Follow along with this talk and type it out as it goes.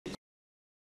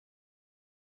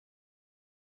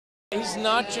He's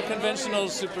not your conventional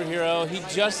superhero.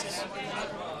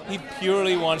 He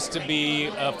purely wants to be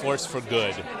a force for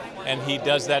good. And he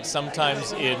does that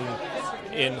sometimes in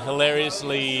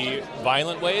hilariously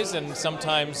violent ways and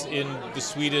sometimes in the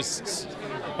sweetest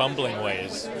bumbling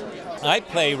ways. I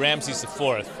play Ramses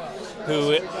IV,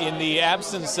 who, in the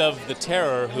absence of the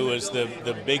Terror, who is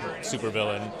the big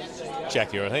supervillain,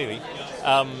 Jackie Earle Haley,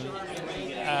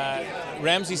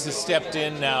 Ramses has stepped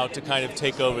in now to kind of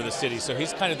take over the city. So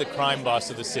he's kind of the crime boss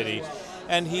of the city.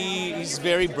 And he's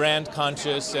very brand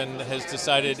conscious and has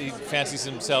decided he fancies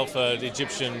himself an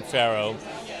Egyptian pharaoh.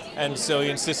 And so he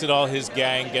insisted all his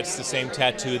gang gets the same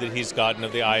tattoo that he's gotten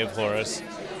of the Eye of Horus.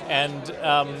 And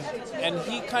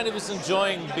he kind of is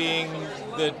enjoying being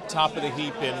the top of the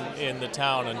heap in the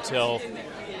town until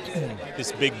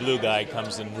this big blue guy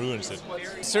comes and ruins it.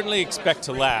 Certainly expect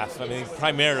to laugh. I mean,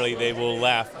 primarily they will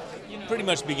laugh pretty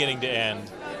much beginning to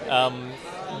end.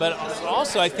 But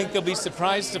also I think they'll be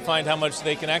surprised to find how much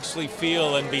they can actually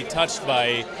feel and be touched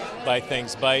by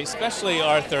things, by especially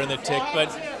Arthur and the Tick, but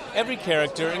every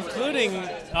character, including,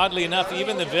 oddly enough,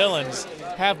 even the villains,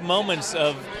 have moments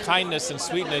of kindness and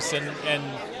sweetness and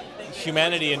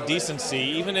humanity and decency,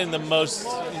 even in the most,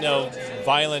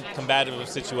 violent, combative of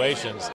situations.